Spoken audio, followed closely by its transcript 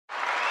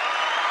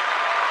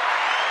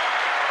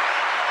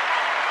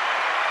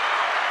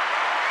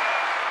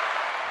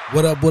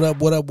What up, what up,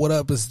 what up, what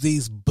up? It's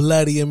these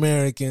bloody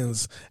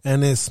Americans,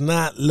 and it's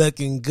not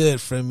looking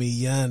good for me.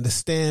 You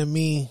understand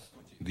me?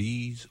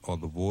 These are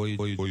the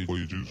voyages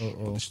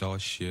of the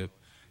starship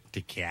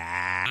to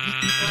cat.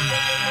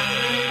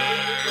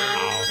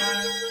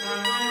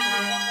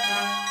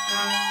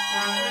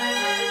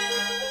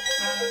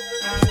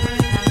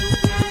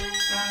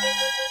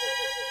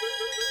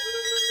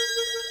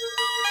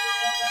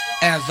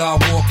 As I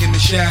walk in the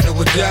shadow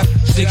of death,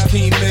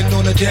 16 men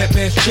on a dead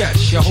man's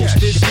chest. Your host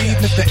this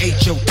evening, the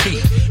HOT.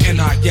 And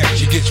I get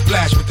you get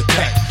splashed with the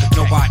tech.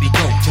 Nobody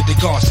go till the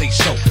guard say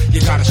so. You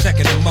got a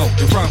second to mo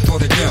to run for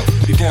the dough.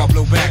 Before I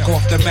blow back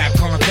off the map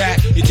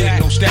contact, you take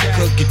no stack,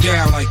 cook get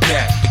down like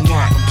that. The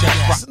grind from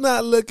Jack. It's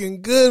not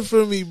looking good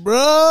for me,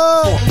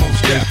 bro.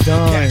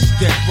 Done.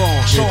 Step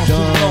wrong, songs too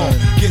long.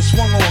 Get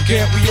swung on,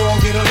 can't we all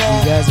get along?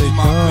 You guys are See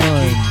my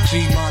done. pinky,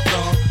 see my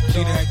thumb.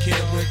 See that kid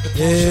with the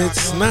punch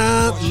It's out.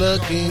 not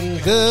looking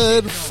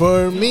good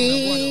for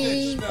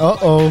me.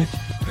 Uh-oh.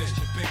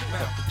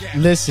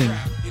 Listen,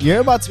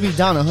 you're about to be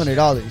down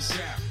 $100.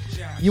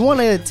 You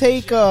want to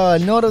take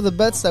note of the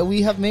bets that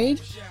we have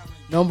made?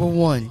 Number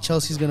one,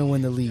 Chelsea's going to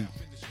win the league.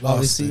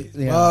 Lost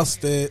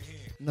it.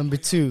 Number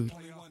two,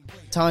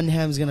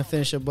 Tottenham's going to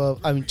finish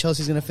above.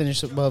 Chelsea's going to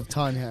finish above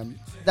Tottenham.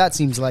 That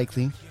seems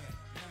likely.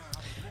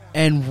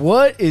 And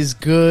what is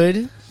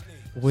good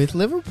with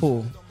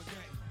Liverpool?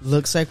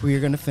 Looks like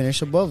we're going to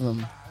finish above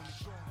them.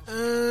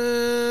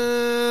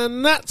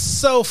 Not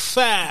so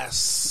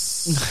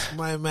fast,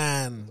 my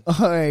man.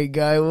 All right,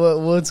 guy.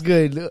 What's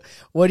good?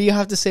 What do you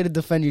have to say to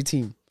defend your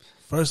team?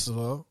 First of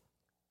all,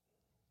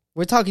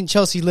 We're talking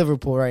Chelsea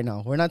Liverpool right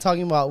now. We're not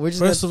talking about. We're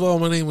just. first of all,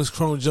 my name is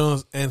Chrome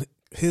Jones, and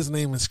his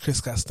name is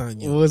Chris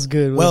Castagno. What's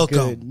good?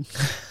 Welcome. Good?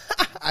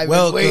 I've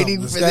Welcome. been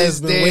waiting This for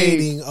guy's this been day.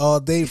 waiting all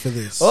day for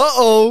this.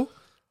 Uh-oh.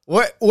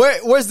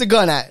 Where's the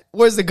gun at?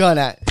 Where's the gun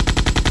at?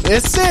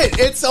 It's it.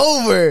 It's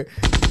over.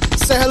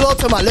 Say hello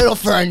to my little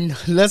friend.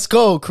 Let's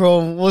go,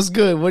 Chrome. What's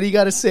good? What do you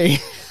got to say?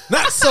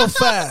 Not so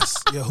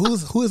fast. Yeah, who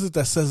is it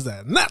that says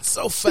that? Not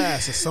so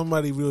fast. It's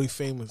somebody really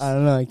famous. I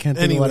don't know. I can't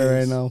think about it right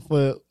Anyways. now.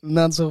 But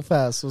not so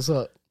fast. What's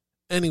up?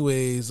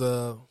 Anyways,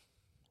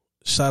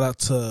 shout out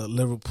to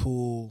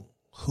Liverpool,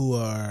 who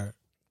are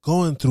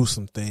going through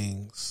some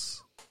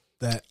things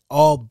that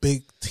all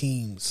big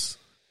teams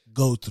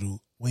go through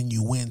when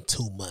you win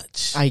too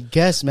much. I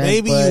guess, man.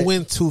 Maybe but you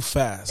win too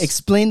fast.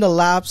 Explain the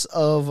lapse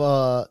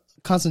of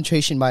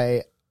concentration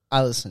by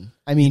Allison.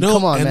 I mean,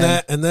 come on,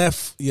 man. And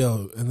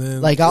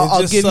then Like, it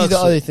I'll just give you sucks. the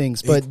other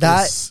things, but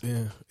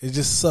it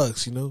just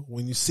sucks,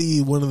 when you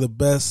see one of the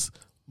best,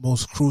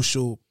 most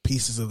crucial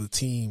pieces of the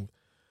team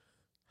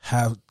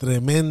have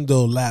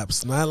tremendo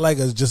laps, not like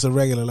just a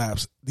regular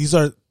lapse. These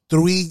are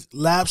 3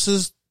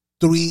 lapses,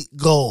 3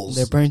 goals.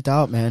 They're burnt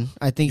out, man.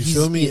 I think You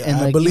feel me? And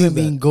I like believe even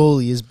being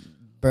goalie is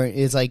burnt.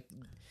 It's like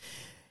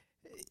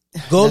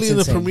Goalie that's in the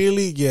insane. Premier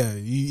League, yeah,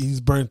 he's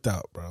burnt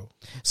out, bro.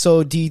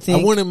 So do you think?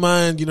 I wouldn't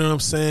mind, you know what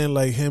I'm saying,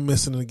 like him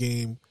missing the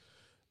game.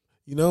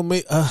 I don't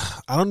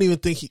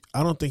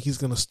think he's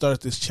gonna start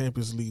this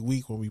Champions League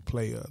week when we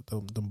play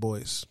them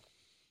boys.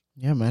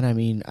 Yeah, man. I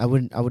mean, I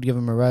would give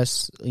him a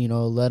rest.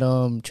 Let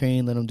him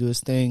train, let him do his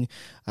thing.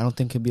 I don't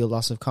think it'd be a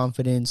loss of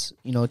confidence.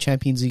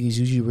 Champions League is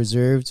usually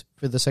reserved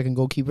for the second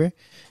goalkeeper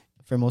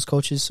for most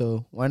coaches,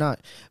 so why not?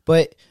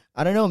 But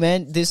I don't know,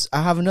 man.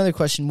 I have another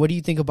question. What do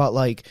you think about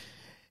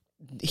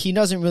he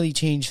doesn't really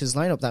change his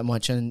lineup that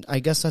much, and I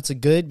guess that's a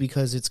good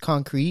because it's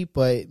concrete.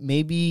 But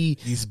maybe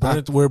He's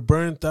burnt. We're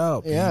burnt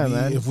out. Yeah, baby.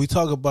 man. If we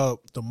talk about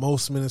the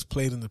most minutes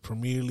played in the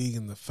Premier League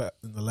in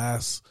the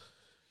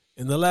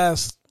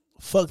last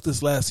fuck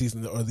this last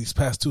season or these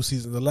past 2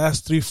 seasons, the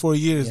last 3-4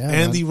 years, Yeah,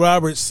 Andy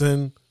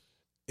Robertson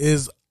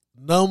is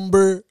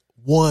number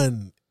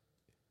 1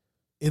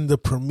 in the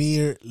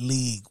Premier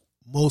League,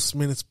 most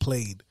minutes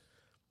played,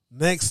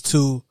 next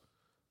to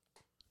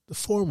the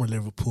former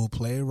Liverpool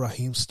player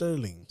Raheem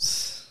Sterling.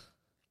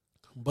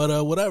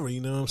 But whatever,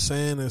 you know what I'm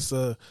saying? It's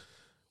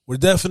we're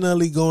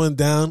definitely going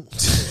down.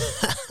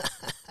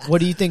 what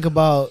do you think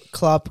about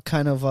Klopp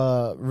kind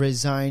of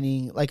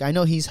resigning? Like, I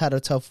know he's had a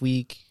tough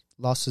week,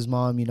 lost his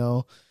mom. Shout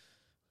out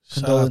to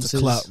Condolences,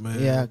 Klopp,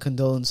 man. Yeah,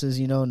 condolences.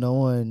 No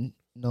one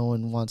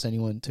wants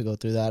anyone to go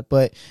through that,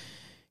 but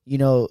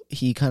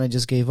he kind of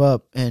just gave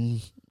up,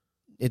 and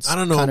it's I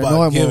don't know kinda about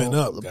normal, giving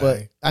up, guy.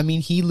 but I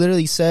mean, he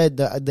literally said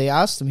that they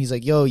asked him. He's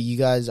like, "Yo, you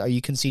guys, are you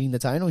conceding the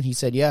title?" And he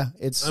said, "Yeah."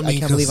 I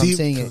can't believe I'm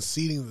saying it.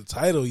 conceding the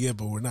title, yeah,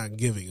 but we're not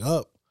giving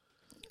up.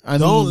 I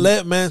Don't mean,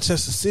 let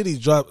Manchester City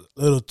drop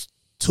little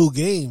 2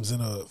 games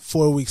in a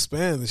 4-week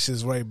span. This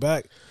shit's right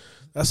back.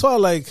 That's why,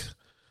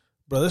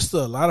 bro, there's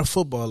still a lot of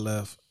football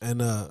left, and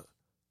the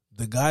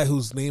guy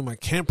whose name I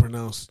can't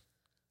pronounce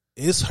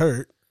is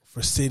hurt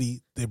for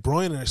City. De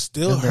Bruyne is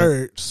still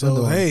hurt, so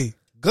Gundogan. hey,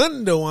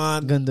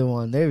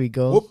 Gundogan. There we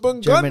go.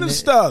 Whoopin' German-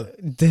 Gundenstall.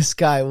 This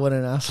guy, what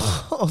an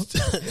asshole.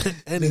 This fucking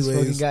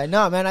Anyways, guy.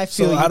 No, man, I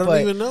feel so you, I don't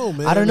but even know,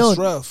 man. I don't know. It's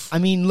rough. I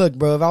mean, look,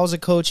 bro, if I was a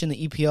coach in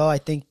the EPL, I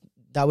think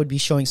that would be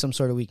showing some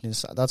sort of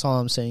weakness. That's all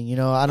I'm saying. You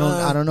know, I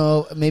don't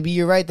know. Maybe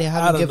you're right. They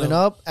haven't given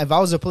up. If I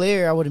was a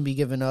player, I wouldn't be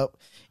giving up.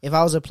 If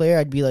I was a player,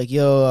 I'd be like,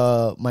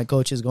 yo, my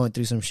coach is going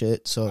through some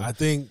shit. So I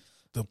think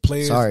the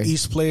players,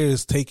 each player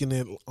is taking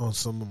it on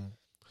some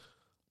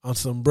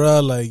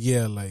bruh, like,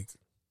 yeah, like,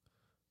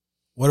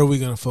 what are we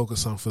going to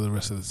focus on for the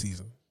rest of the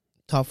season?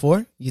 Top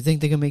 4? You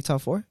think they can make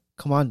top 4?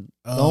 Come on.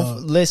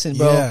 Don't listen,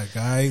 bro. Yeah,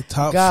 guy.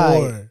 Top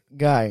 4.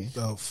 Guy.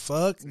 The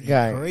fuck?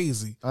 Guy. You're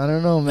crazy. I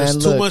don't know, man.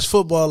 There's too much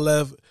football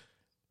left.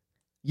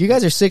 You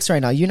guys are 6th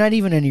right now. You're not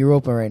even in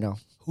Europa right now.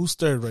 Who's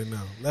 3rd right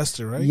now?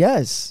 Leicester, right?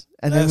 Yes.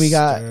 And then we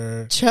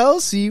got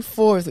Chelsea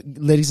 4th.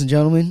 Ladies and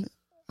gentlemen,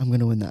 I'm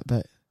going to win that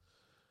bet.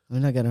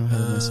 I'm not getting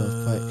ahead of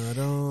myself,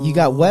 but you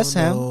got West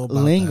Ham,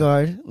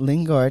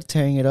 Lingard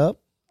tearing it up.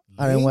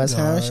 Out in West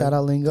Ham, shout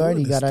out Lingard.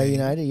 He got out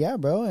United, yeah,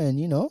 bro, and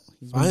you know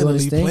he's been doing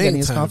his thing, getting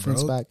his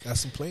confidence back. Got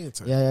some playing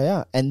time.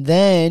 Yeah. And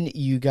then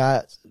you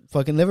got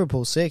fucking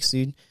Liverpool 6th,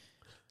 dude.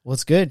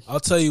 What's good?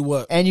 I'll tell you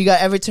what. And you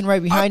got Everton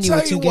right behind you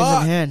with 2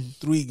 games in hand.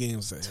 3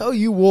 games in hand. Tell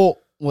you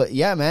what?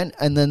 Yeah, man.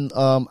 And then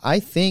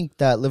I think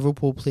that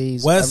Liverpool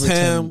plays West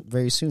Everton Ham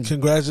very soon.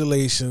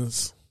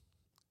 Congratulations.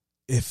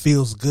 It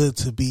feels good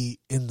to be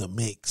in the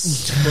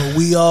mix, but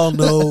we all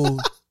know.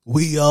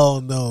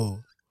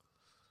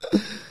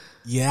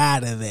 You're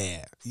out of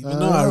there. Even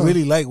though I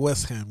really like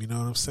West Ham, you know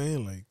what I'm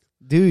saying? Like,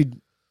 dude,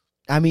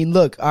 I mean,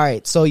 look, all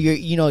right. So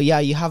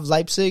you have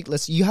Leipzig.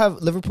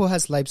 Liverpool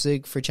has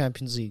Leipzig for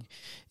Champions League.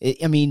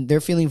 I mean,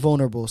 they're feeling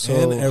vulnerable.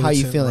 So how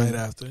you feeling? Right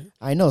after.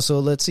 I know. So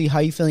let's see how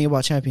you feeling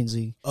about Champions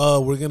League.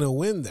 We're gonna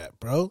win that,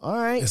 bro. All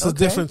right, it's a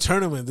different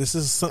tournament. This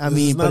is something. I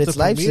mean, but it's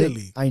Premier Leipzig.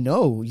 League. I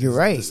know you're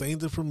right. This ain't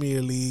the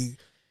Premier League.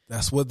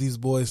 That's what these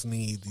boys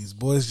need. These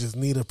boys just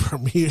need a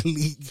Premier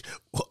League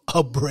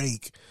a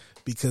break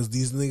because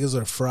these niggas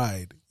are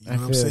fried. You know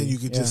what I'm saying? You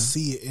could just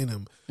see it in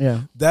them.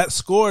 Yeah. That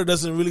score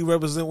doesn't really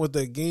represent what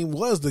that game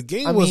was. The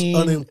game was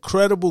an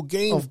incredible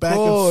game, back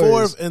and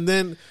forth, and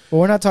then. But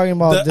we're not talking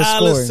about the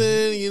Allison,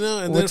 score. you know,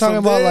 and we're then talking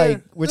from about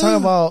there, we're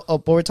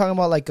talking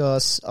about like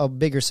a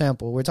bigger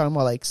sample. We're talking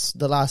about like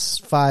the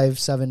last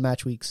 5-7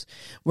 match weeks.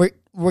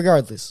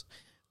 Regardless,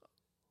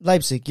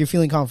 Leipzig, you're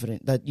feeling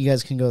confident that you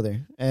guys can go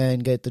there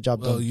and get the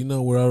job done. Well, you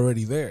know, we're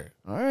already there.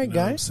 All right, you know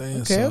guys. What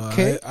I'm saying?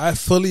 Okay. I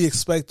fully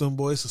expect them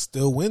boys to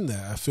still win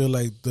that. I feel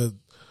like the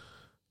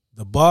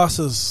boss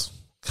is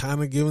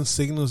kind of giving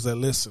signals that,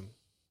 listen,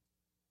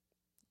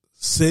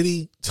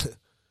 City,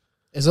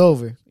 it's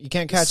over. You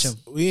can't catch them.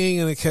 We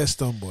ain't gonna catch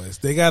them boys.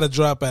 They got to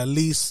drop at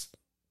least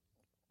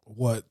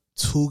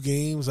 2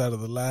 games out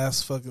of the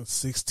last fucking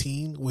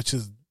 16, which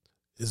is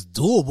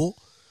doable,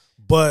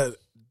 but.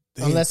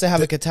 Unless they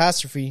have a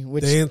catastrophe,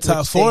 which they in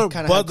top form,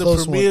 but the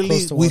Premier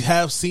League we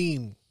have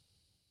seen,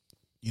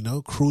 you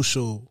know,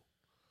 crucial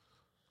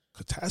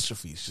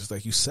catastrophes. Just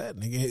like you said,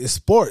 nigga, it's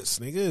sports,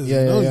 nigga.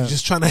 You're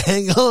just trying to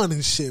hang on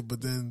and shit.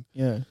 But then,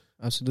 yeah,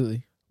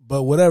 absolutely.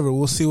 But whatever,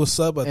 we'll see what's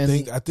up. I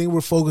think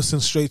we're focusing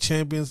straight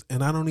champions,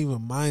 and I don't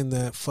even mind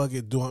that. Fuck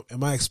it,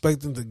 am I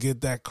expecting to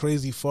get that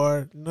crazy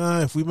far?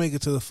 Nah, if we make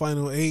it to the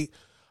final 8,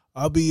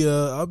 I'll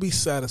be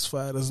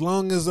satisfied as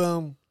long as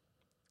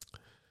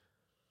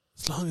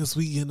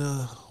we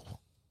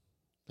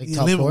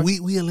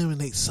we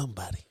eliminate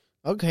somebody.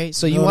 Okay,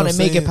 so you want to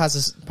make it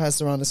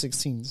past around the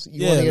 16s.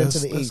 You want to get to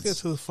the 8s. Let's get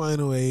to the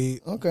final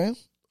 8. Okay.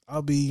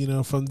 I'll be,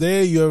 from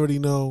there you already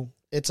know.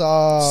 It's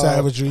all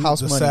savagery,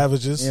 house the money.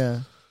 Savages.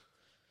 Yeah.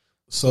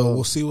 So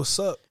we'll see what's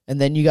up. And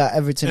then you got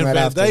Everton and right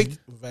after.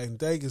 Van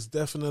Dijk is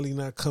definitely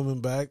not coming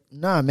back.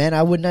 Nah, man,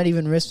 I would not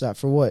even risk that.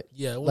 For what?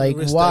 Yeah, like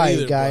why,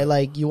 either, guy? Bro.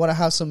 Like you want to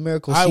have some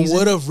miracle season? I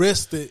would have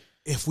risked it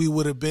if we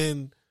would have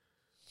been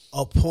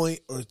a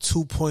point or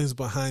 2 points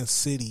behind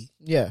City.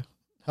 Yeah.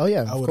 Hell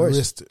yeah. I would have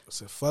risked it. I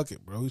said, fuck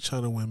it, bro. We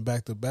trying to win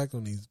back to back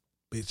on these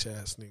bitch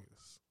ass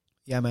niggas.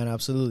 Yeah, man,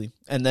 absolutely.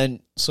 And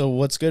then, so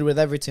what's good with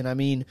Everton? I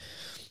mean,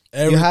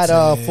 you had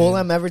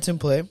Fulham Everton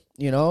play.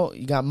 You know,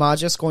 you got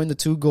Maja scoring the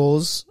 2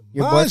 goals.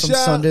 Your boy from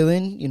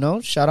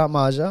Sunderland, shout out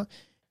Maja.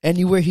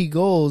 Anywhere he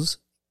goes,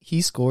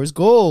 he scores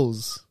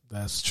goals.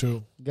 That's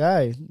true.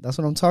 Guy, that's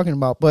what I'm talking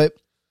about. But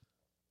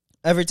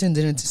Everton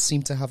didn't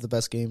seem to have the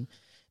best game.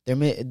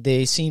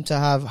 They seem to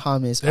have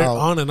James They're out.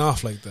 on and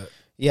off like that.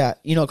 Yeah,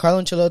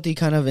 Carlo Ancelotti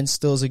kind of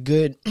instills a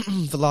good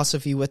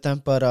philosophy with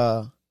them,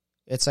 but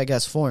it's, I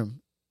guess,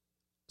 form.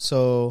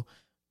 So,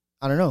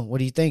 I don't know. What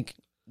do you think?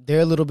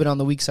 They're a little bit on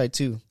the weak side,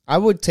 too. I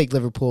would take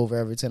Liverpool over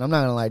Everton. I'm not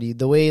going to lie to you.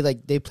 The way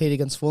they played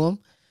against Fulham,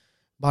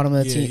 bottom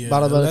of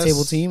the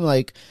table team,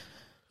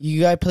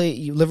 you guys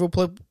play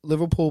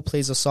Liverpool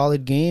plays a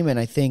solid game, and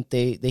I think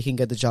they can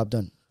get the job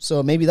done.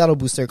 So maybe that'll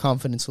boost their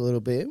confidence a little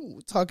bit.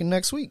 We're talking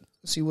next week.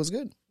 See what's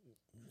good.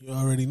 You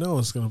already know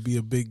it's going to be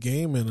a big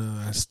game, and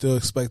I still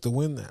expect to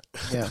win that.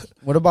 Yeah.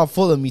 What about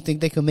Fulham? You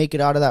think they can make it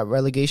out of that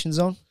relegation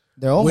zone?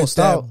 They're almost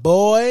with that out.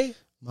 Boy,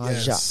 Maja.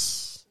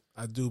 Yes,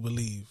 I do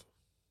believe.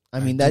 I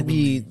mean, that'd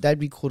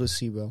be cool to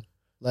see, bro.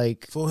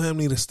 Fulham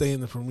need to stay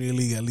in the Premier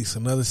League at least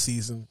another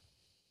season.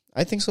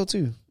 I think so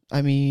too.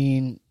 I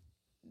mean,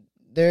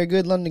 they're a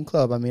good London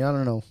club. I mean, I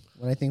don't know.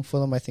 When I think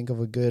Fulham, I think of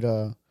a good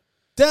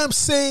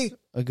Dempsey.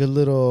 a good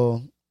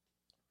little.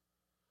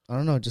 I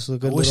don't know, just a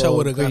good. I wish I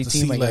would have got gritty to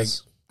team, see I like.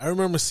 guess. I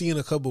remember seeing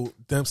a couple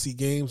Dempsey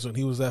games when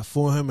he was at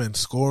Fulham and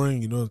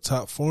scoring, the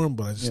top form,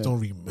 but I just don't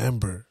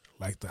remember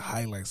like the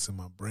highlights in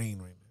my brain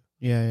right now.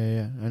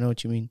 Yeah. I know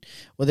what you mean.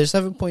 Well, they're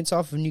 7 points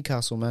off of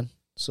Newcastle, man.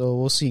 So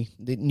we'll see.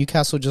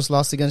 Newcastle just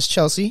lost against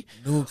Chelsea.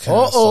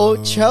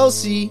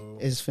 Chelsea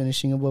is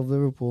finishing above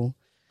Liverpool.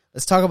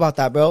 Let's talk about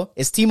that, bro.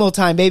 It's Timo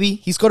time, baby.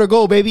 He scored a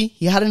goal, baby.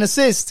 He had an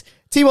assist.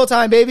 Timo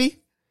time, baby.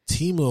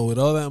 Timo, with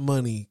all that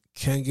money,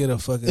 can't get a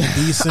fucking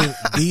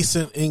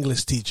decent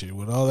English teacher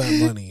with all that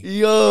money.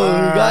 Yo,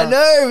 you got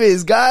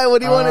nervous, guy.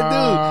 What do you want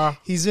to do?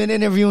 He's been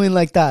interviewing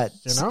like that.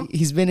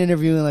 He's been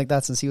interviewing like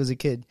that since he was a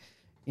kid.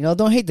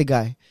 Don't hate the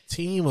guy.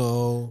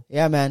 Timo.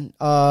 Yeah, man.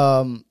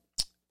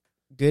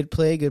 Good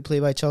play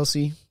by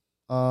Chelsea.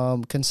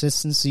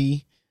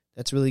 Consistency.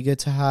 That's really good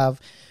to have.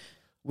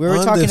 We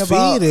were talking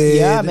about,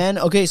 man.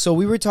 Okay, so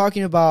we were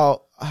talking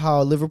about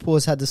how Liverpool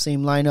has had the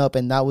same lineup,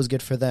 and that was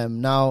good for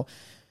them. Now,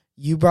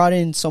 you brought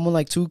in someone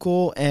like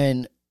Tuchel,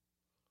 and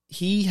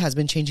he has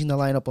been changing the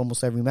lineup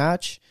almost every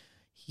match.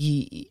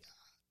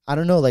 I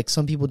don't know, like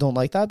some people don't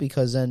like that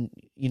because then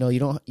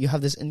you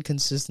have this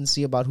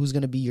inconsistency about who's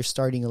going to be your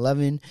starting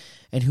 11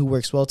 and who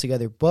works well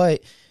together.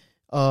 But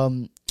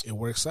it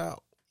works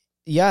out.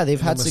 Yeah, they've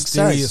had success.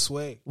 Mysterious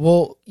way.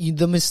 Well,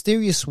 the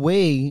mysterious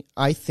way,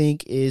 I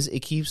think, is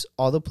it keeps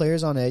all the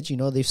players on edge.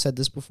 They've said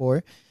this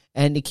before.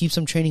 And it keeps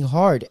them training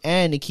hard.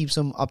 And it keeps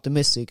them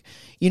optimistic.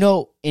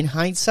 In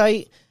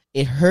hindsight,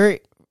 it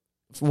hurt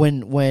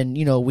when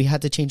we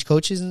had to change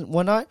coaches and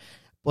whatnot.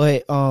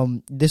 But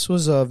this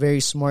was a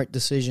very smart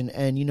decision.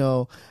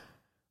 And,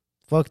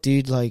 fuck,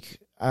 dude. Like,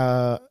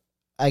 I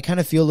kind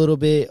of feel a little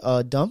bit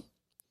dumb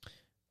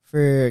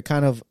for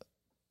kind of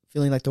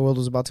feeling like the world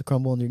was about to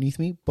crumble underneath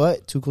me,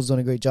 but Tuchel's done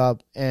a great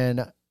job,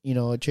 and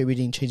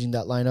attributing changing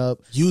that lineup.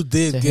 You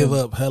did give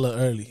up hella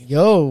early.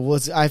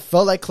 I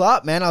felt like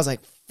Klopp, man. I was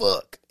like,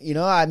 fuck.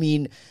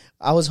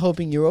 I was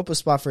hoping Europa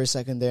spot for a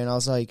second there, and I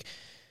was like,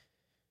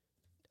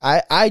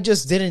 I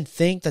just didn't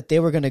think that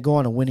they were gonna go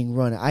on a winning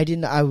run.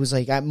 I was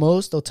like, at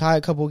most they'll tie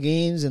a couple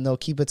games and they'll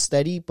keep it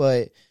steady,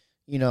 but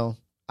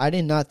I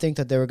did not think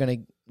that they were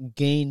gonna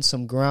gain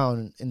some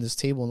ground in this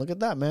table. And look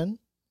at that, man.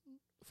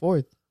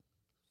 Fourth.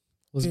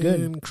 Was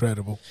good.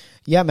 Incredible.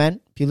 Yeah,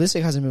 man.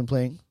 Pulisic hasn't been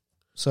playing.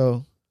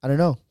 So, I don't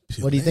know.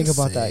 What do you think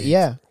about that?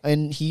 Yeah.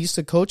 And he used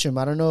to coach him.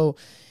 I don't know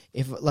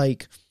if,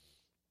 like...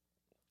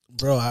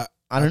 Bro, I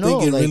don't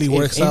know. think it really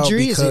works out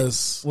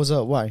because... What's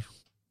up? Why?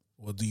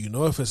 Well, do you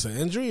know if it's an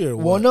injury or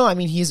what? Well, no. I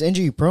mean, he's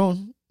injury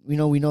prone. We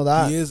know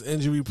that. He is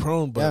injury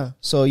prone, but... Yeah.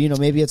 So,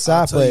 maybe it's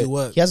that,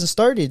 but he hasn't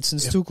started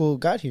since Tuchel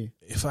got here.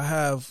 If I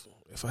have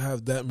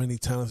that many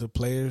talented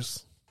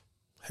players,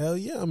 hell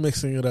yeah, I'm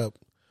mixing it up.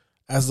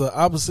 As the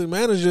opposite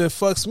manager, it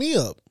fucks me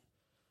up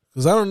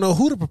because I don't know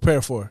who to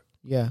prepare for.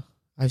 Yeah,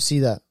 I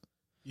see that.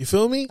 You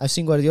feel me? I've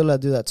seen Guardiola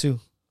do that too.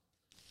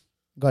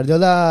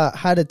 Guardiola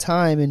had a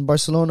time in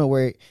Barcelona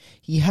where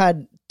he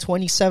had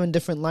 27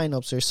 different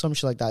lineups or some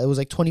shit like that. It was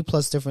like 20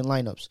 plus different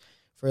lineups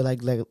for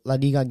like La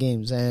Liga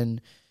games,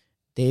 and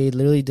they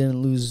literally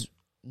didn't lose.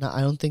 I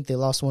don't think they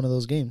lost one of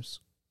those games,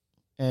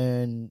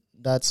 and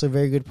that's a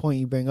very good point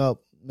you bring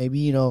up.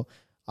 Maybe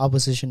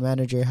opposition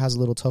manager has a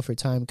little tougher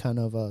time kind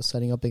of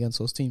setting up against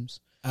those teams.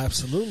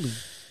 Absolutely.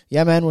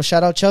 Yeah, man. Well,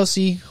 shout out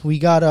Chelsea. We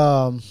got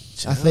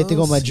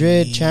Atletico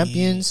Madrid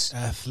champions.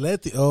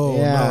 Oh,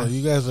 yeah. No.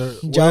 You guys are...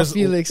 João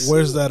Felix.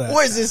 Where's that at?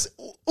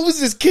 Who's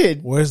this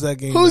kid? Where's that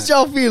game Who's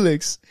João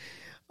Felix?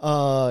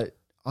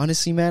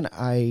 Honestly, man,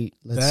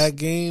 that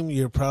game,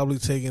 you're probably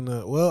taking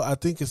I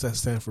think it's at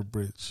Stamford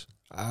Bridge.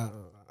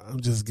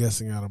 I'm just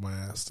guessing out of my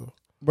ass, though.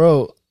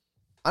 Bro,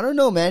 I don't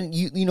know, man.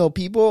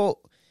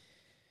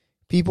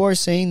 People are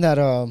saying that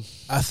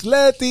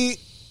Atleti.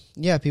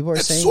 Yeah, people are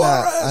saying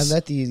that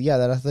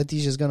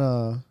Atleti's just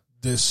gonna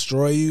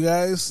destroy you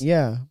guys.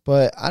 Yeah,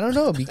 but I don't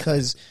know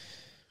because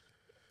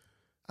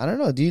I don't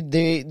know, dude.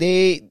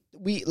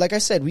 We like I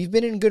said, we've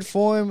been in good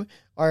form.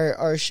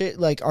 Our shit,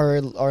 like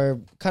our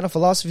kind of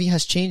philosophy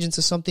has changed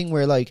into something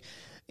where like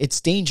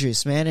it's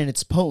dangerous, man, and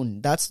it's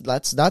potent.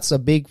 That's a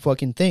big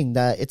fucking thing.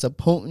 That it's a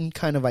potent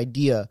kind of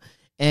idea,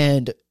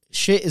 and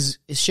shit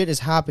is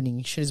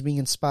happening. Shit is being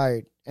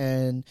inspired,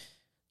 and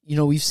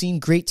we've seen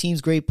great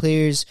teams, great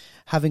players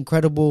have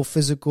incredible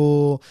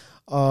physical,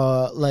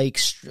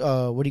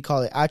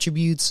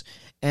 attributes,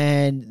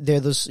 and they're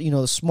the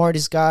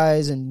smartest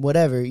guys and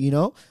whatever,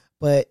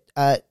 but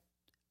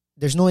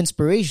there's no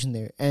inspiration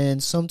there.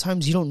 And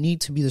sometimes you don't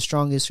need to be the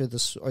strongest or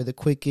the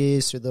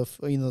quickest or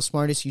the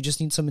smartest. You just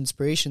need some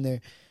inspiration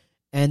there.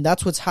 And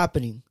that's what's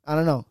happening. I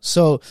don't know.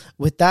 So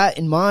with that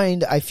in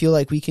mind, I feel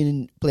like we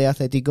can play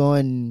Atletico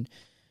and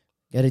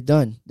get it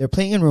done. They're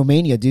playing in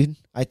Romania, dude.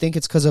 I think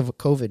it's because of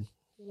COVID.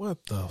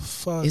 What the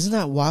fuck? Isn't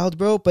that wild,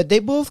 bro? But they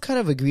both kind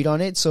of agreed on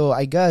it, so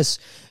I guess,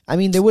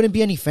 there wouldn't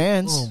be any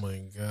fans. Oh,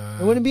 my God.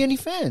 There wouldn't be any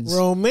fans.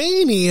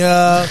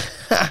 Romania.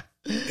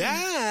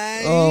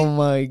 Guy. Oh,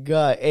 my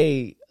God.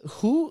 Hey,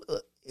 who...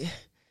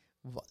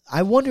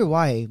 I wonder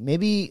why.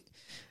 Maybe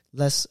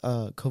less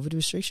COVID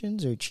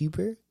restrictions or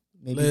cheaper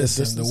Maybe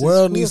Listen, the distances,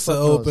 world who the needs to fuck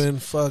knows? open.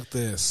 Fuck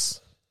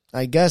this.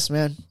 I guess,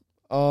 man.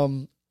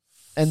 And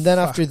then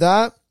after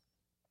that,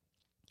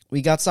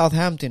 we got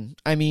Southampton.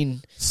 I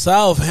mean,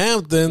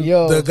 Southampton,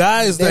 yo, the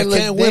guys they that look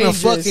can't win a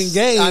dangerous. fucking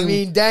game. I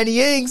mean, Danny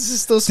Ings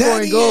is still scoring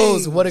Danny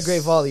goals. Ings. What a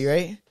great volley,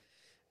 right?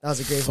 That was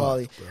a great Fuck,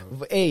 volley. bro.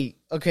 But, hey,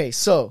 okay,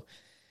 so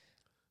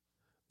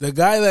The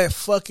guy that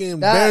fucking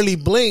barely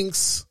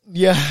blinks.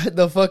 yeah,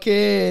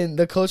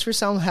 the coach for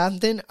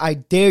Southampton. I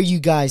dare you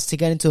guys to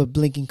get into a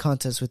blinking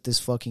contest with this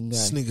fucking guy.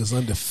 This nigga's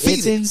undefeated.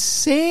 It's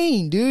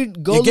insane,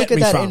 dude. Go You look get at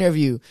me, that fam.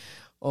 interview.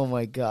 Oh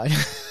my god,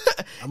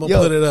 I'm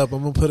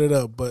gonna put it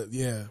up. But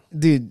yeah,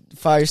 dude,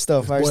 fire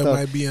stuff, fire boy stuff.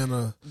 might be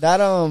on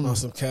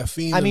Some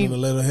caffeine. I mean, and a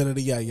little hit of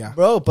the yaya.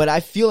 bro. But I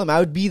feel him. I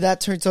would be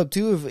that turned up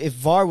too if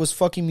VAR was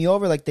fucking me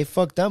over like they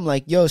fucked them.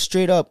 Like, yo,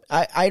 straight up,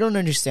 I don't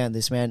understand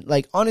this, man.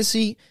 Like,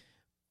 honestly,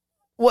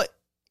 what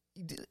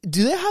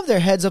do they have their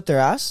heads up their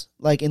ass?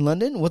 Like in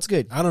London, what's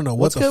good? I don't know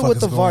What's what the good fuck with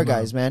is the VAR going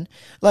on. guys, man?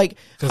 Like,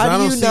 Because how I do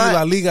don't you see not?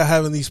 La Liga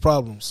having these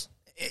problems.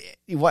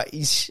 What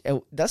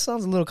that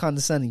sounds a little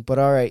condescending, but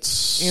all right.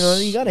 You know,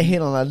 you got to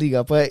hate on La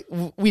Liga, but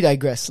we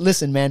digress.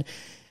 Listen, man,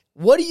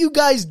 what are you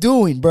guys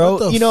doing, bro? What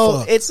the You know,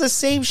 fuck? it's the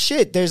same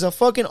shit. There's a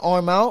fucking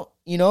arm out.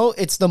 You know,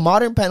 it's the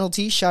modern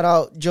penalty. Shout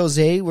out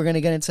Jose. We're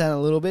gonna get into that in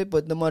a little bit,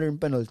 but the modern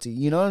penalty.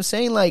 You know what I'm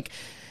saying? Like,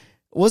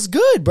 what's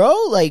good, bro?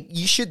 Like,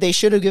 they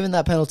should have given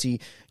that penalty.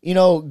 You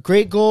know,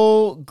 great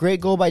goal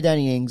by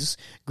Danny Ings,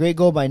 great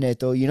goal by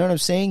Neto. You know what I'm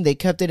saying? They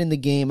kept it in the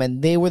game,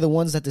 and they were the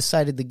ones that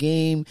decided the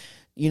game.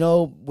 You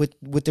know,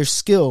 with their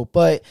skill,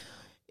 but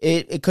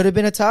it could have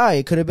been a tie.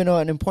 It could have been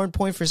an important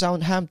point for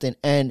Southampton.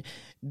 And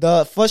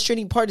the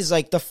frustrating part is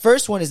like the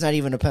first one is not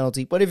even a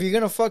penalty. But if you're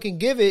gonna fucking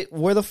give it,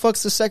 where the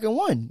fuck's the second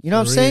one? You know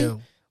what I'm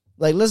saying?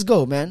 Like, let's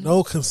go, man.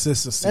 No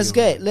consistency. Let's on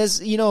get. it.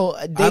 Let's. You know,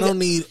 I don't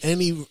need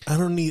any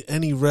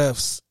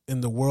refs in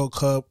the World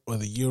Cup or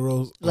the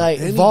Euros or Like,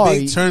 any VAR,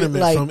 big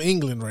tournament like- from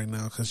England right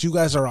now because you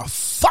guys are a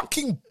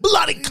fucking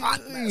bloody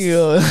continent.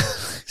 Yeah,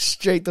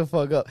 straight the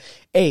fuck up.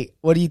 Hey,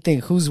 what do you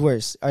think? Who's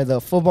worse? Are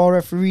the football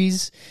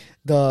referees,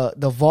 the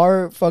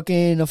VAR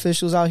fucking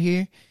officials out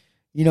here?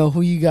 You know who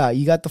you got?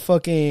 You got the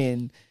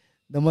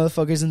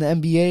motherfuckers in the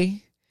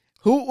NBA.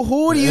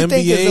 Who do you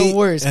think is the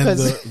worst? And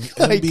Because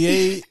the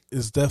NBA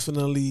is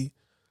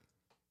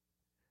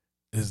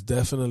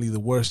definitely the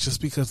worst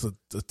just because of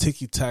the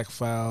ticky-tack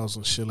fouls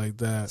and shit like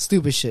that.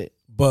 stupid shit.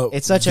 But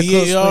It's such a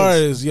VAR close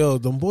place.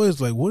 is, them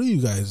boys like, what are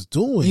you guys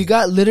doing? You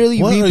got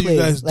literally What are replays. you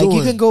guys Like, you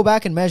doing? can go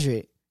back and measure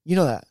it. You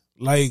know that.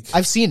 like,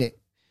 I've seen it.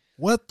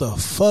 what the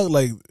fuck?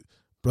 Like,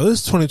 bro, this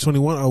is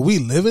 2021. Are we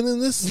living in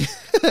this?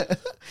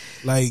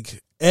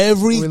 Like,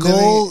 every We're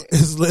goal living-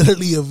 is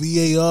literally a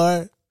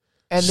VAR.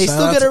 And they Shout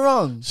still out get to- it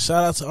wrong.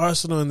 Shout out to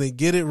Arsenal, and they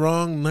get it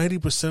wrong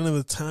 90% of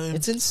the time.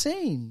 It's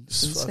insane.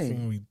 It's It's insane.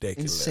 fucking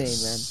ridiculous.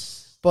 Insane, man.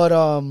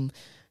 But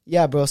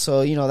yeah, bro.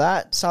 So you know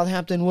that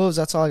Southampton Wolves.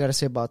 That's all I gotta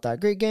say about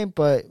that. Great game,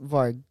 but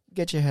VAR,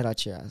 get your head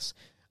out your ass.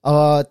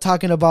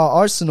 Talking about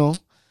Arsenal,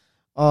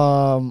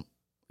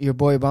 your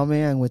boy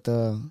Aubameyang with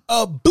the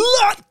A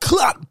blood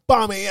clot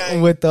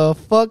bombing. with the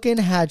fucking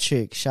hat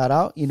trick. Shout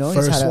out. You know,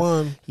 First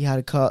one. He had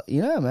a cut.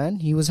 Yeah, man.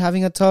 He was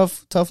having a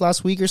tough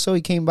last week or so.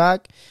 He came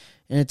back.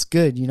 And it's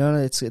good, you know.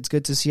 It's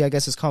good to see. I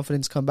guess his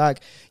confidence come back.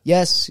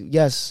 Yes,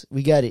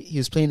 we get it. He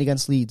was playing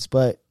against Leeds,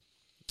 but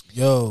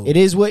Yo, it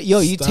is what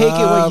you take it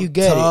what you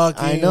get.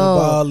 I know.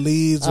 About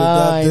Leeds with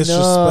that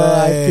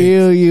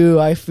disrespect.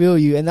 I feel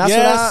you, and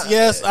that's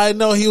yes, I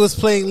know he was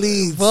playing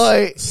Leeds.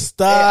 But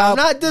Stop. I'm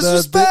not that's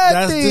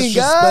disrespecting,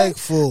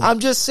 disrespectful. guys. I'm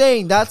just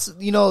saying that's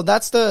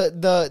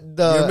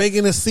the. You're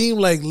making it seem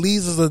like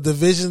Leeds is a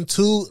Division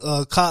II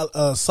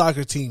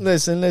soccer team.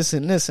 Listen.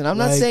 I'm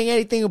not Like- saying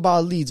anything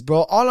about Leeds,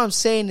 bro. All I'm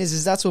saying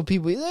is that's what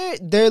people.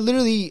 They're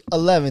literally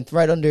 11th,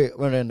 right under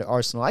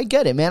Arsenal. I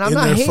get it, man. I'm in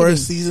not their hating.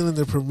 first season in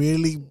the Premier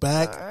League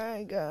back.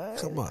 Alright,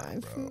 guys. Come on,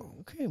 bro.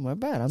 Okay, my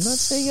bad. I'm not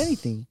saying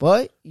anything,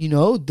 but you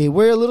know they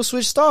were a little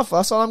switched off.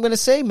 That's all I'm gonna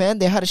say, man.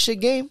 They had a shit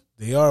game.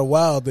 They are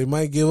wild. They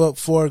might give up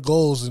 4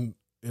 goals in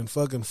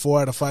fucking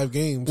 4 out of 5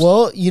 games.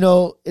 Well, you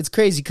know it's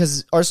crazy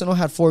because Arsenal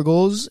had 4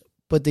 goals,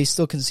 but they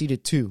still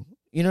conceded 2.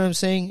 You know what I'm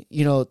saying?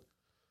 You know,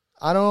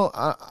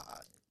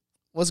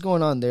 what's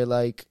going on there?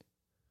 Like,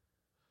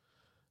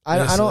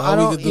 I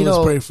don't. We can You do is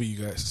know, pray for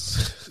you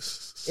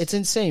guys. it's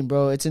insane,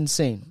 bro. It's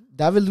insane.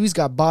 David Luiz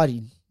got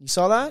bodied. You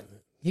saw that?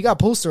 He got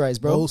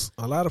posterized, bro.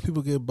 A lot of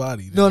people get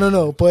bodied.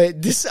 No.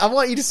 But this, I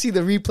want you to see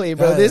the replay,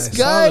 bro. This I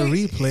guy, saw the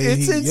replay.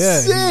 it's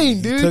insane,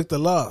 he dude. He took the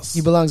loss.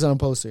 He belongs on a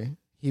poster.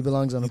 He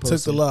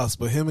took the loss,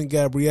 but him and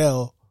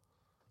Gabrielle,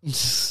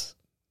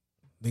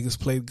 niggas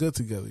played good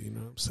together. You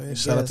know what I'm saying?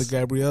 Shout out to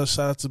Gabrielle.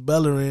 Shout out to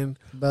Bellerin.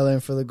 Bellerin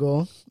for the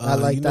goal. I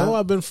like you that. know,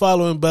 I've been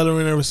following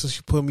Bellerin ever since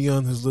you put me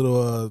on his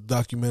little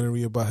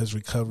documentary about his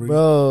recovery.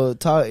 Bro,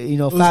 it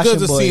was fashion good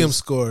to boys. see him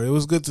score. It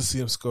was good to see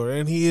him score,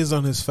 and he is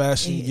on his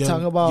fashion.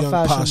 Talk about young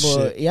fashion posh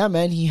boy. shit. Yeah,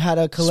 man. He had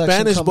a collection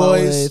Spanish come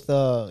boys.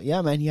 out with.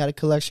 Yeah, man. He had a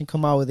collection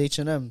come out with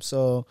H&M.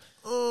 So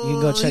you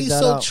can go check he's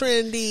that so out.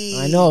 trendy.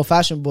 I know,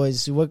 fashion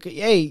boys.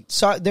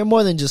 They're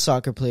more than just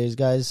soccer players,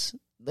 guys.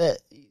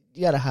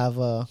 gotta have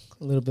a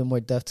little bit more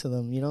depth to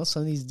them. You know,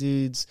 some of these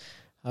dudes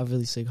have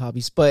really sick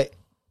hobbies. But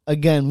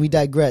again, we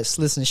digress.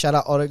 Listen, shout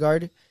out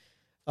Odegaard,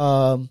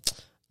 young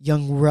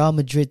Real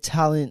Madrid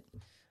talent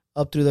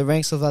up through the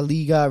ranks of La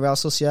Liga, Real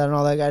Sociedad, and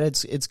all that guy.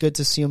 It's good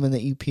to see him in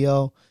the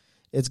EPL.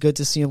 It's good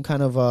to see him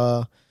kind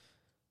of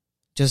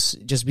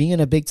just being in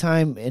a big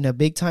time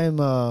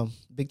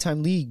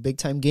league, big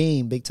time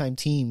game, big time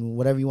team,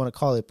 whatever you want to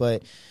call it.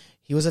 But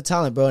he was a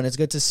talent, bro, and it's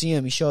good to see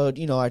him. He showed,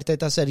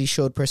 Arteta said he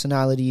showed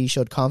personality, he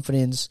showed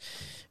confidence,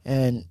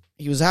 and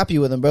he was happy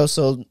with him, bro.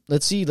 So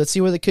let's see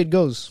where the kid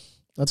goes.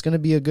 That's gonna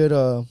be a good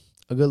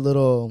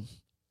little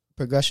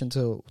progression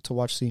to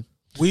watch. See,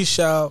 we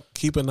shall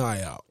keep an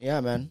eye out.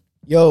 Yeah, man.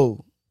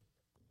 Yo,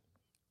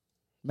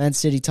 Man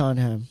City,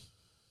 Tottenham.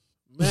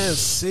 Man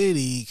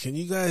City, can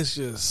you guys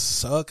just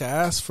suck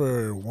ass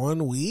for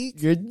 1 week?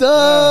 You're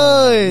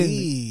done.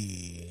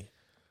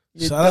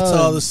 Shout out to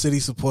all the City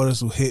supporters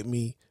who hit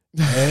me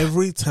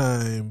every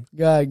time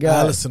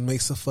Allison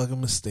makes a fucking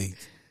mistake.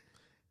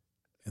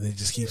 And they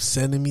just keep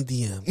sending me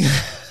DMs.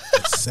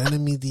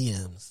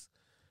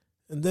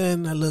 And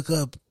then I look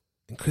up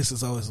and Chris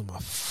is always on my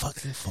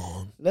fucking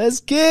phone. Let's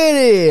get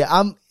it.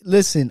 I'm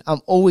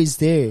always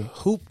there.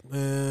 Hoop,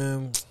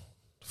 man.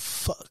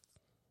 Fuck.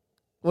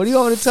 What do you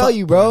want me to tell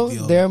you, bro?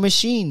 Guardiola. They're a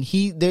machine.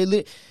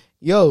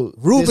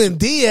 Ruben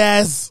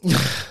Diaz.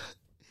 Oh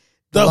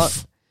my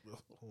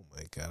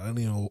God, I don't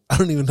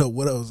even know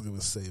what I was gonna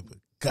say, but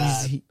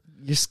God,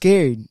 you're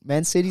scared.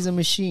 Man City's a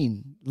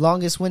machine.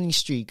 Longest winning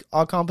streak,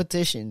 all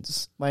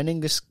competitions. My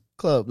English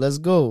club. Let's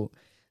go.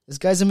 This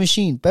guy's a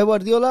machine. Pep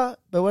Guardiola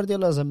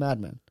is a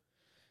madman.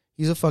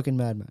 He's a fucking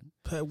madman.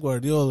 Pep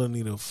Guardiola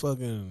need a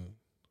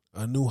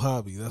new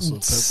hobby. That's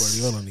what Pep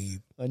Guardiola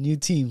need. A new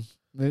team.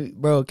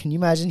 Bro, can you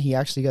imagine he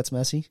actually gets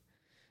Messi?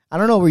 I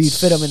don't know where you'd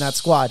fit him in that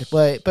squad,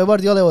 but Pep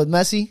Guardiola with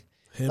Messi,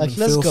 Him like, and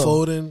let's Phil go.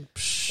 Foden.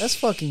 Let's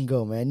fucking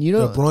go, man. You De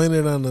know,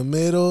 Bruyne down the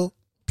middle.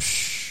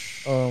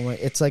 oh my,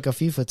 it's like a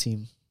FIFA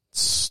team.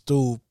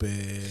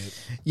 Stupid.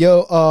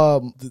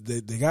 Yo,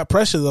 They got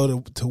pressure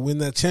though to win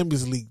that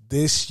Champions League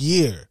this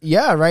year.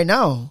 yeah, right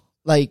now.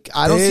 Like,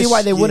 I don't see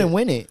why they wouldn't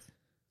win it.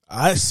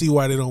 I see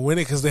why they don't win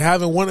it because they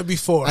haven't won it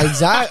before.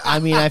 Exactly. I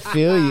mean, I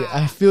feel you.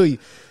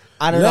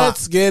 I don't know.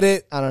 Let's get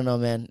it. I don't know,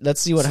 man.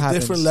 Let's see what happens.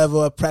 Different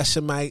level of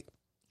pressure, mate.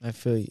 I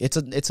feel you.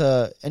 It's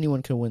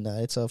anyone can win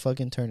that. It's a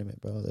fucking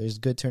tournament, bro. There's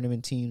good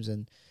tournament teams,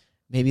 and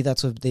maybe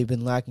that's what they've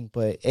been lacking.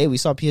 But hey, we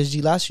saw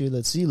PSG last year.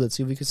 Let's see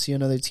if we could see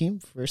another team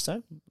first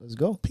time. Let's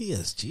go.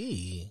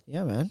 PSG.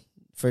 Yeah, man.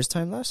 First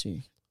time last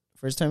year.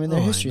 First time in their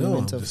history. I know, They I'm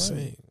went to just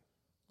final. saying.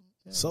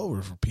 It's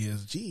over for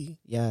PSG.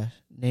 Yeah,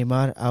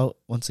 Neymar out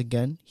once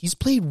again. He's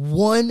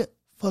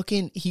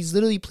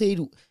literally played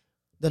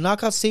the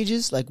knockout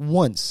stages like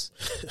once.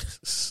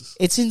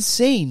 It's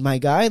insane, my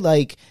guy.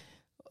 Like,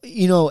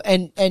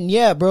 and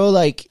yeah, bro,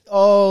 like,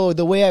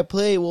 the way I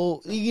play,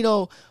 well,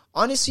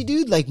 honestly,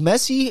 dude, like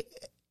Messi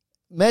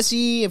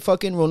and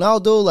fucking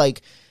Ronaldo,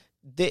 like,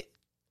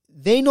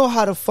 they know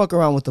how to fuck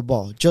around with the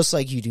ball, just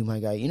like you do, my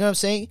guy. You know what I'm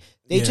saying?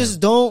 They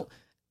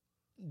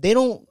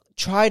don't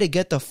try to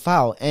get the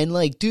foul. And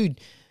like, dude,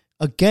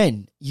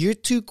 again, you're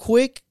too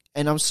quick.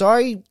 And I'm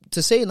sorry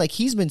to say, like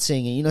he's been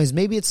saying it,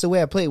 maybe it's the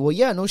way I play. Well,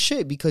 yeah, no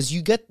shit, because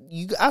you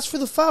ask for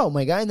the foul,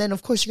 my guy, and then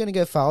of course you're gonna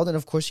get fouled, and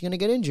of course you're gonna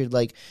get injured.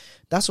 Like,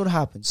 that's what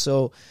happens.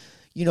 So,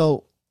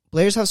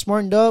 players have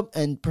smartened up,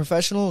 and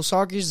professional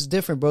soccer is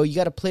different, bro. You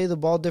got to play the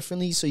ball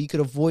differently so you could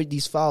avoid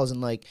these fouls.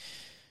 And like,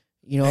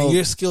 and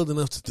you're skilled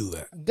enough to do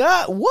that.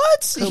 God,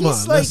 what? Come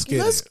on,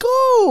 let's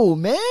go,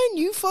 man.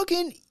 You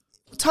fucking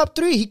top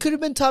 3. He could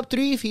have been top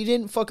 3 if he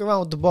didn't fuck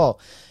around with the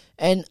ball.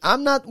 And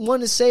I'm not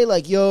one to say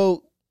like,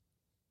 don't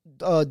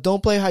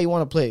play how you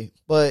want to play,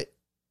 but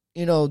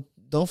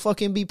don't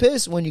fucking be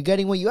pissed when you're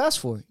getting what you asked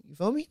for. You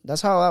feel me?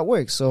 That's how that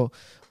works. So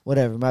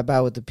whatever, my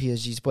bad with the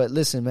PSGs. But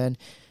listen, man,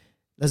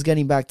 let's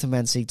getting back to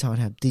Man City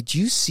Tottenham. Did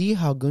you see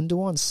how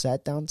Gundogan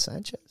sat down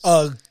Sanchez?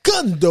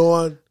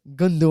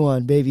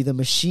 Gundogan, baby, the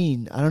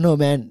machine. I don't know,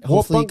 man.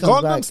 Hopefully he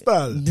comes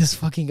back. This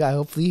fucking guy.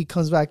 Hopefully he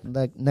comes back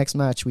like next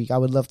match week. I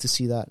would love to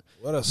see that.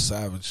 What a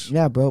savage.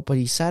 Yeah, bro. But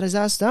he sat his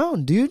ass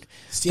down, dude.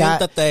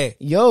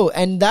 Siéntate.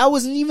 And that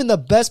wasn't even the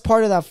best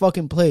part of that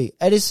fucking play.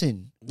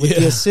 Edison with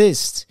the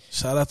assist.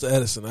 Shout out to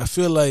Edison. I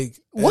feel like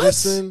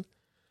Edison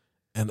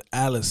and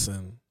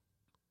Alisson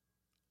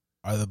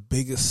are the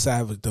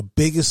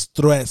biggest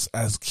threats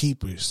as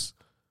keepers.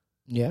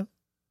 Yeah.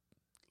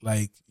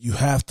 Like, you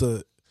have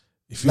to...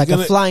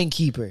 a flying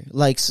keeper.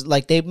 Like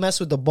they mess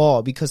with the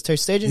ball because Ter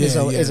Stegen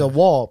is a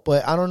wall.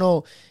 But I don't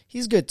know.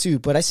 He's good too.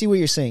 But I see what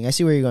you're saying. I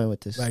see where you're going with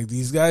this. Like,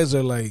 these guys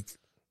are like...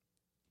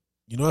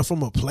 if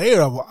I'm a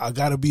player, I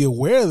got to be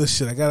aware of this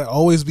shit. I got to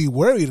always be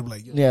worried. I'm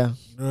like, yeah. You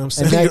know what I'm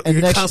saying?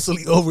 You're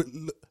constantly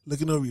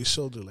looking over your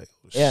shoulder like,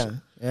 oh, shit. Yeah.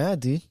 Yeah,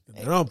 dude. And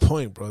they're on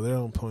point, bro. They're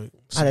on point.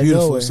 It's Out of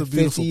beautiful. nowhere, It's a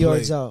beautiful 50 play.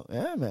 yards out.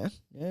 Yeah, man.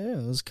 Yeah,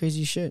 it was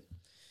crazy shit.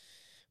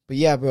 But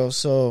yeah, bro.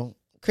 So...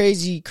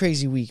 Crazy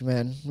week,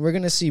 man. We're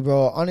going to see,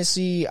 bro.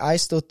 Honestly, I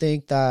still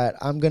think that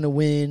I'm going to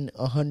win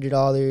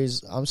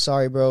 $100. I'm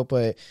sorry, bro,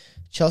 but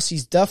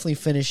Chelsea's definitely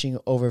finishing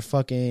over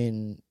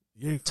fucking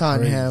You're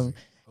Tottenham.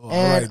 crazy. Oh, all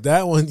And- right,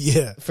 that one,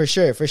 yeah. For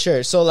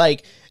sure. So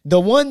like the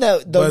one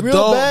that the But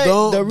real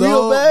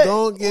bet,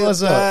 don't get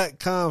what's up? that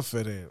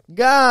confident.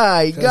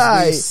 Guy.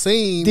 We've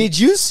seen Did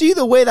you see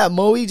the way that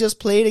Moe just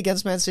played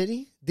against Man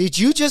City? Did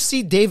you just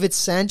see David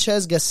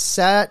Sanchez get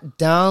sat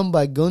down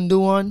by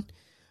Gundogan?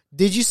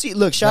 Did you see?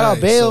 Look, shout out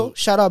Right, Bale. so-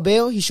 Shout out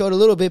Bale. He showed a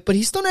little bit, but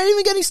he's still not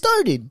even getting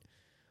started.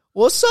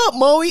 What's up,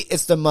 Moe?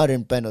 It's the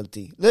modern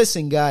penalty.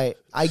 Listen, guy,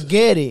 I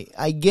get it.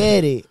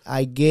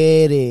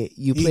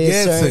 You He play a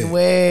gets certain it.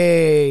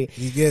 way.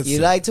 He gets You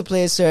it. like to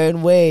play a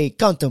certain way.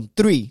 Count them.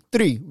 Three.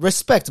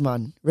 Respect,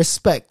 man.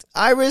 Respect.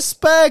 I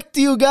respect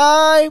you,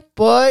 guy.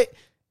 But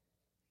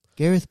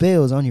Gareth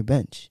Bale's on your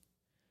bench.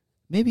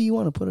 Maybe you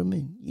want to put him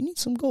in. You need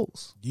some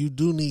goals. You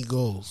do need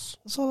goals.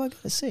 That's all I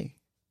gotta say.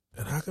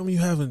 And how come you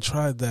haven't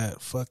tried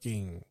that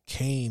fucking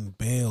Kane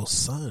Bale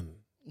son?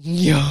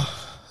 Yeah.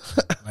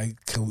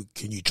 Like,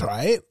 can you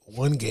try it?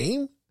 One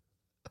game?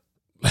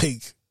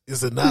 Like,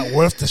 is it not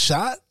worth the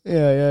shot?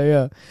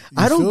 Yeah.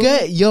 I don't feel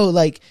get,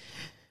 like,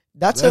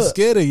 that's Let's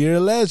get it. You're a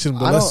legend,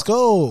 but let's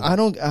go. I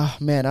don't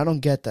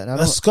get that.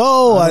 Let's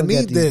go. I don't get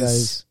need these this.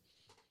 guys.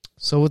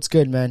 So what's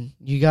good, man?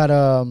 You got,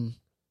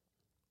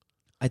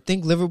 I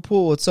think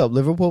Liverpool, what's up?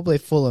 Liverpool play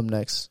Fulham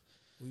next.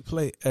 We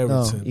play No,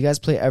 Everton. you guys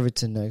play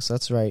Everton next.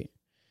 That's right.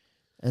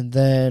 And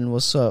then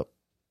what's up?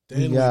 Then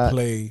we we got-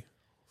 play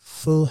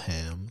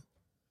Fulham.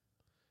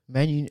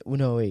 Man,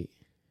 no, wait.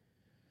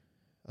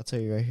 I'll tell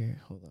you right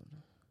here. Hold on.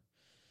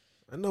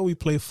 I know we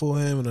play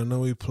Fulham, and I know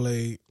we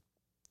play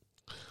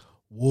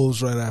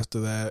Wolves right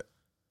after that.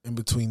 In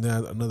between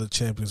that, another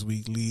Champions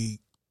League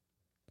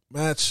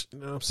match. You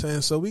know what I'm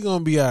saying? So we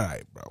gonna be all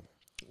right, bro.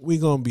 We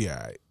gonna be all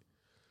right.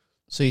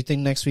 So you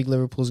think next week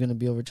Liverpool's going to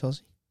be over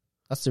Chelsea?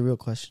 That's the real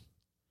question.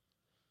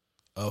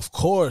 Of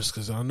course,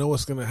 because I know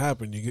what's gonna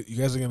happen. You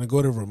guys are gonna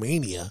go to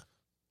Romania.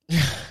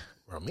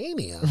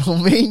 Romania.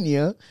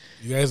 Romania.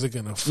 You guys are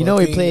gonna. You know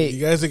we play-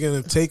 You guys are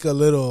gonna take a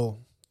little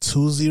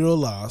 2-0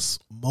 loss,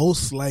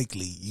 most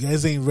likely. You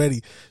guys ain't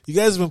ready. You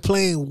guys have been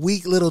playing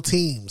weak little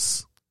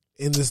teams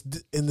in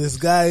this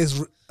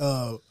guy's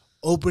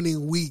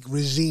opening week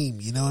regime.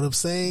 You know what I'm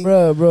saying,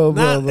 Bro.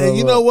 And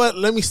you know what?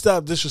 Let me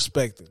stop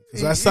disrespecting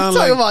because I sound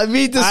You're like talking about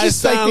me I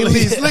sound disrespecting like-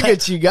 Leeds. Look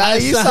at you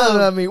guys. You I sound-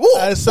 sounding at me.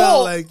 I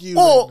sound like you.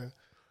 Right now.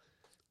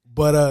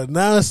 But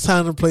now it's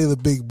time to play the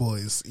big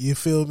boys. You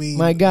feel me?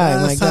 My guy,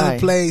 Now my it's time guy. to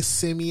play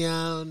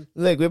Simeon.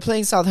 Look, we're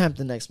playing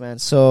Southampton next, man.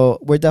 So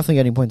we're definitely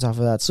getting points off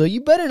of that. So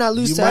you better not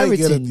lose to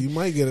Everton. You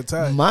might get a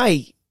tie.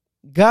 My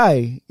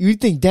guy, you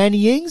think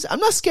Danny Ings? I'm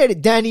not scared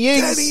of Danny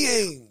Ings.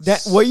 Danny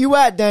Ings. Where you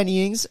at,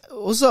 Danny Ings?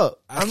 What's up?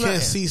 I can't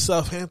see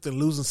Southampton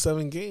losing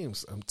 7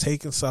 games. I'm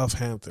taking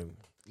Southampton.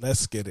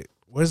 Let's get it.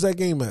 Where's that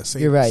game at?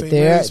 You're right. St.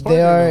 Mary's Park or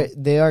no?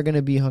 They are going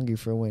to be hungry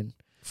for a win.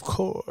 Of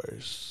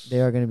course. They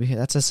are going to be here.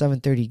 That's a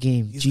 7:30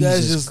 game. These Jesus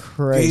guys just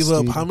Christ, gave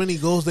up. dude. How many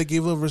goals they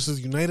gave up versus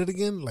United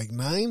again? Like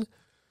 9?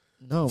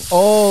 No.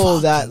 Oh,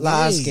 Fucking that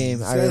last A. game.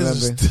 These I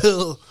guys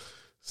remember. are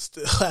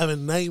still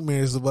having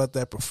nightmares about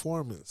that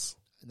performance.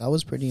 That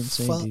was pretty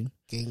insane, dude.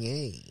 Fucking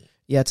A.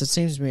 Yeah, it's at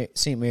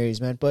St.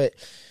 Mary's, man. But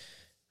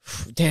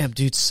damn,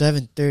 dude,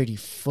 7:30.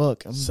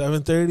 Fuck, I'm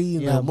 7:30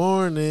 in Yeah. the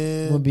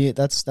morning. gonna be.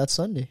 That's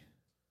Sunday.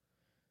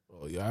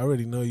 Oh, yeah, I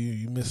already know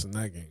you missing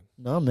that game.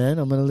 No, man,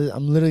 I'm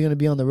literally gonna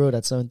be on the road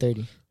at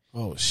 7:30.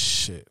 Oh,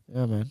 shit.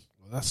 Yeah, man.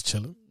 Well, that's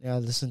chilling. Yeah, I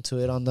listen to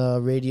it on the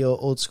radio,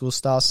 old school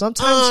style.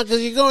 Sometimes,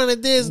 because you're going to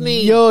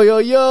Disney.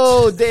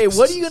 yo, Dave,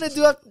 what are you gonna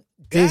do after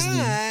Disney?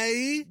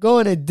 Guy.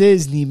 Going to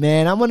Disney,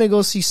 man. I'm gonna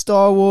go see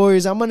Star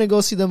Wars. I'm gonna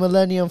go see the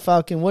Millennium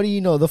Falcon. What do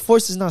you know? The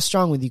Force is not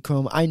strong with you,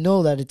 Chrome. I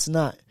know that it's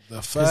not.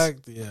 The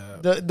fact, yeah.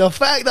 The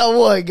fact that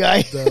what,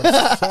 guy? The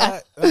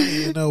fact, I don't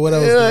even know what I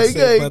was going to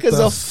say, but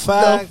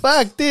the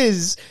fact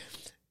is,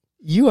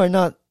 you are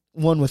not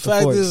one with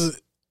the Force.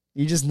 is,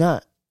 You're just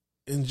not.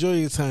 enjoy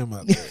your time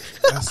out there.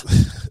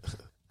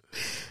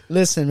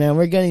 Listen, man,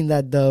 we're getting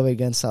that dub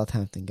against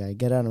Southampton, guy.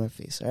 Get out of my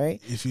face, all right?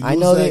 If you I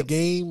lose know that that-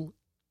 game,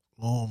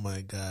 oh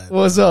my God.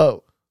 What's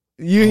up?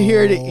 You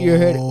heard it. You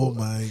heard Oh it.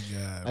 my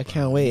God. I bro.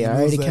 can't wait. You I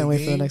already lose can't that wait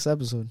for the game, next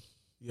episode.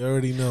 You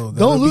already know.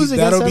 Don't lose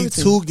against That'll be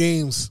Everton. 2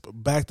 games,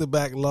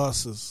 back-to-back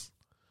losses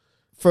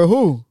For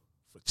who?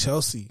 for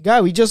Chelsea.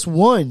 Guy, we just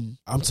won.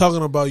 I'm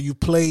talking about you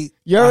play.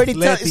 You already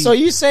Atleti. so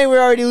you saying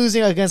we're already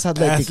losing against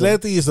Atletico?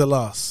 Atleti is a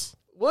loss.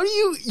 What are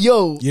you,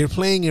 yo? You're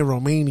playing in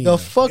Romania. The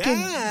fucking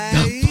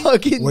We're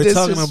talking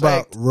disrespect.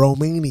 about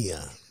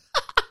Romania.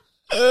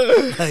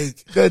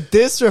 Like, the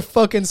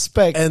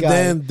disrespect, and guy.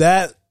 then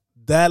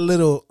that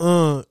little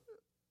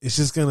it's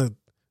just gonna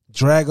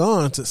drag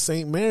on to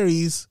St.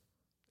 Mary's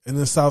and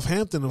then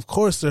Southampton. Of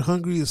course, they're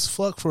hungry as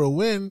fuck for a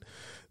win.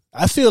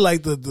 I feel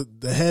like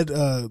the head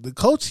the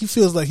coach, he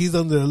feels like he's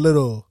under a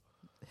little.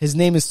 His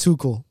name is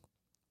Tuchel.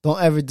 Don't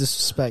ever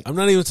disrespect. I'm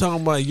not even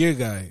talking about your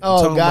guy. I'm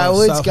Oh, talking guy, about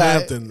which guy?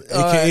 Southampton,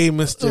 aka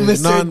Mr.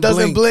 Mr. Non-blink.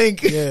 Doesn't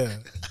blink. Yeah,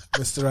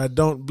 Mr. I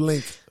don't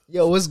blink.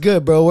 Yo, what's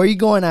good, bro? Where you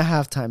going at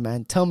halftime,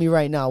 man? Tell me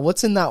right now.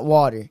 What's in that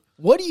water?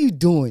 What are you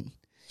doing?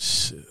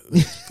 Shit,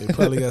 they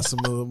probably got some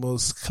of the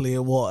most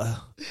clear water.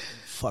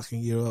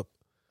 Fucking Europe.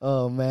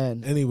 Oh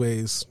man.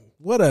 Anyways,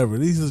 whatever.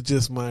 These are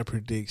just my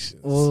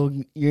predictions. Well,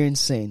 you're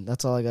insane.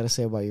 That's all I got to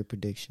say about your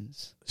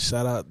predictions.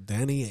 Shout out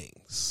Danny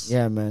Ings.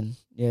 Yeah, man.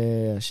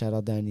 Yeah. Shout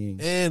out Danny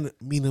Ings. And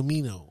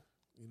Minamino.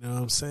 You know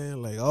what I'm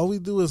saying? Like, all we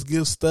do is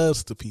give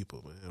studs to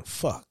people, man.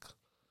 Fuck.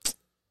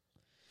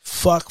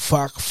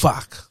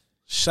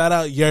 Shout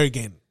out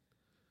Jurgen.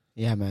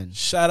 Yeah, man.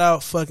 Shout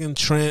out fucking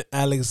Trent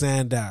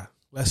Alexander.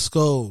 Let's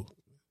go.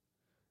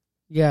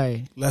 Yeah.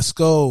 Let's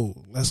go.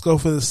 Let's go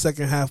for the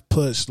second half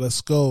push.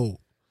 Let's go.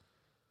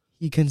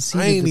 He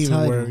conceded I ain't the even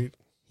title. worried.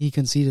 He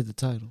conceded the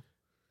title.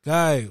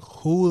 Guy,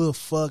 who the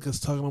fuck is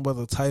talking about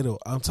the title?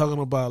 I'm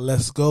talking about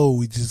let's go.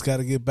 We just got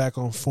to get back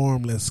on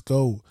form. Let's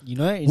go.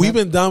 We've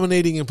been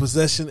dominating in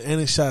possession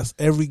and in shots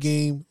every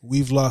game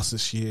we've lost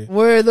this year.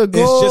 Where are the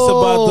goals? It's just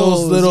about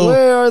those little.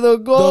 Where are the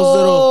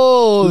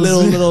goals?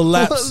 Those little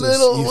lapses.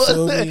 You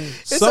feel me?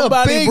 It's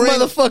somebody a big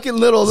motherfucking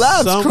little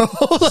lapse, bro.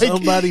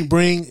 Somebody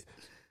bring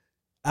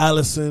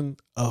Allison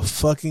a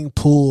fucking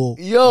pool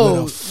with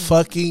a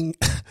fucking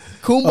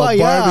Kumbaya, a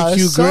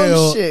barbecue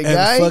grill shit, and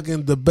guy.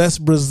 fucking the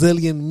best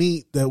Brazilian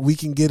meat that we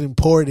can get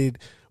imported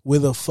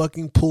with a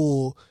fucking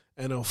pool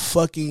and a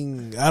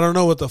fucking, I don't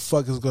know what the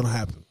fuck is going to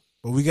happen,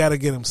 but we got to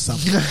get him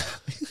something.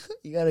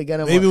 You got to get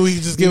him. Maybe we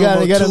can just give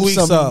him 2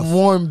 weeks off.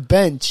 Warm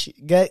bench.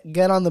 Get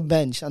on the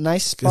bench. A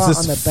nice spot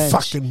on the bench.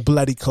 It's fucking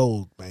bloody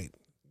cold, mate.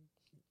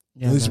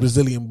 Yeah, these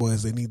Brazilian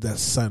boys, they need that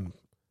sun.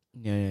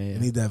 Yeah. They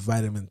need that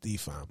vitamin D,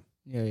 fam.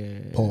 Yeah.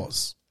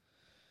 Pause.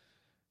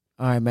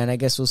 All right, man. I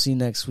guess we'll see you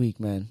next week,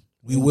 man.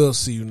 We will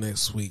see you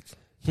next week.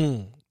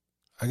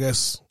 I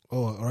guess.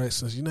 Oh, all right.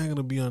 Since you're not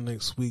gonna be on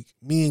next week,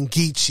 me and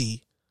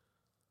Geechee,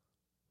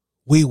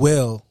 we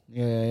will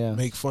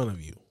make fun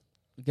of you.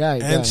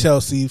 And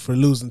Chelsea for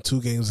losing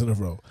 2 games in a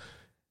row.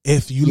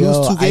 If you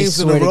lose 2 games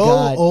in a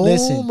row,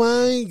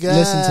 my God.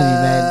 Listen to me,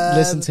 man.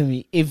 Listen to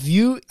me. If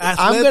you,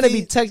 I'm gonna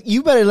be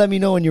you better let me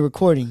know when you're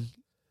recording.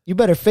 You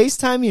better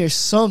FaceTime me or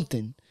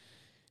something,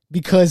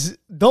 because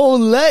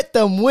don't let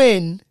them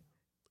win.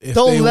 If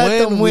don't let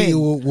them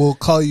win. We'll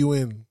call you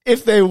in.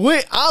 If they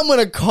win, I'm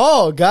gonna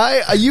call,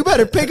 guy. You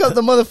better pick up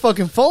the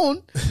motherfucking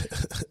phone.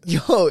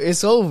 Yo,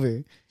 it's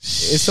over.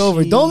 It's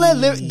over. Don't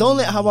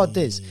let. How about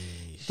this?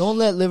 Don't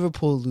let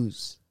Liverpool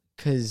lose,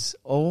 cause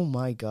oh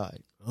my God,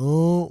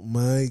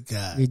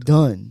 we're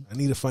done. I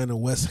need to find a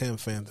West Ham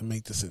fan to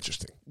make this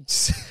interesting.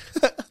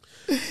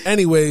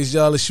 Anyways,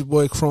 y'all, it's your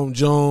boy Chrome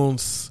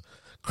Jones,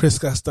 Chris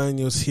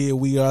Castaños here.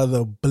 We are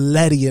the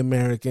Bloody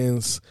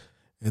Americans,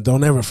 and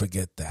don't ever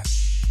forget that.